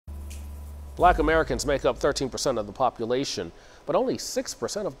Black Americans make up 13% of the population, but only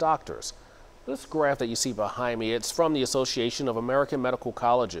 6% of doctors. This graph that you see behind me, it's from the Association of American Medical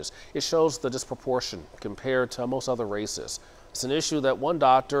Colleges. It shows the disproportion compared to most other races. It's an issue that one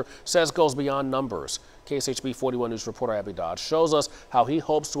doctor says goes beyond numbers. KSHB 41 News reporter Abby Dodge shows us how he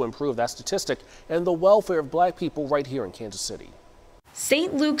hopes to improve that statistic and the welfare of black people right here in Kansas City.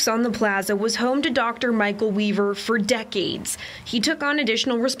 St. Luke's on the Plaza was home to Dr. Michael Weaver for decades. He took on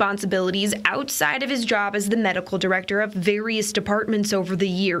additional responsibilities outside of his job as the medical director of various departments over the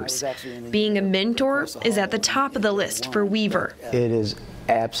years. Being a mentor is at the top of the list for Weaver. It is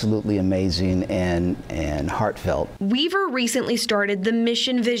absolutely amazing and heartfelt. Weaver recently started the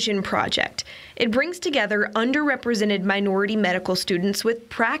Mission Vision Project. It brings together underrepresented minority medical students with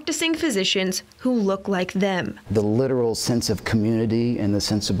practicing physicians who look like them. The literal sense of community and the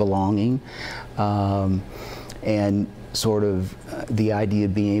sense of belonging, and sort of the idea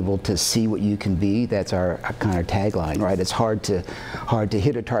of being able to see what you can be. That's our kind of tagline, right? It's hard to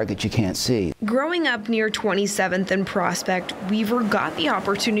hit a target you can't see. Growing up near 27th and Prospect, Weaver got the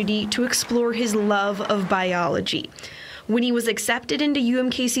opportunity to explore his love of biology. When he was accepted into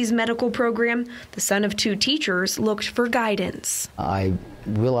UMKC's medical program, the son of two teachers looked for guidance. I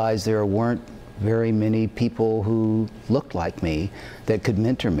realized there weren't very many people who looked like me that could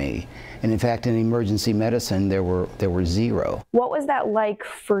mentor me. And in fact, in emergency medicine, there were zero. What was that like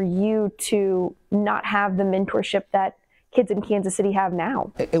for you to not have the mentorship that kids in Kansas City have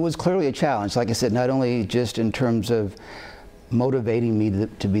now? It was clearly a challenge. Like I said, not only just in terms of motivating me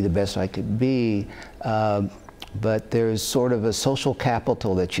to be the best I could be, but there's sort of a social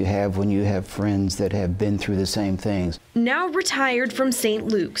capital that you have when you have friends that have been through the same things. Now retired from St.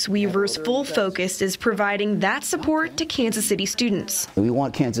 Luke's, Weaver's full focus is providing that support to Kansas City students. We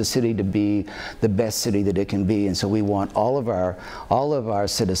want Kansas City to be the best city that it can be, and so we want all of our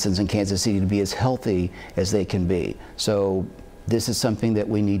citizens in Kansas City to be as healthy as they can be. So this is something that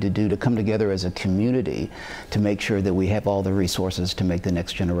we need to do, to come together as a community to make sure that we have all the resources to make the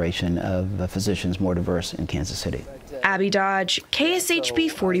next generation of physicians more diverse in Kansas City. Abby Dodge, KSHB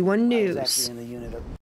 41 News.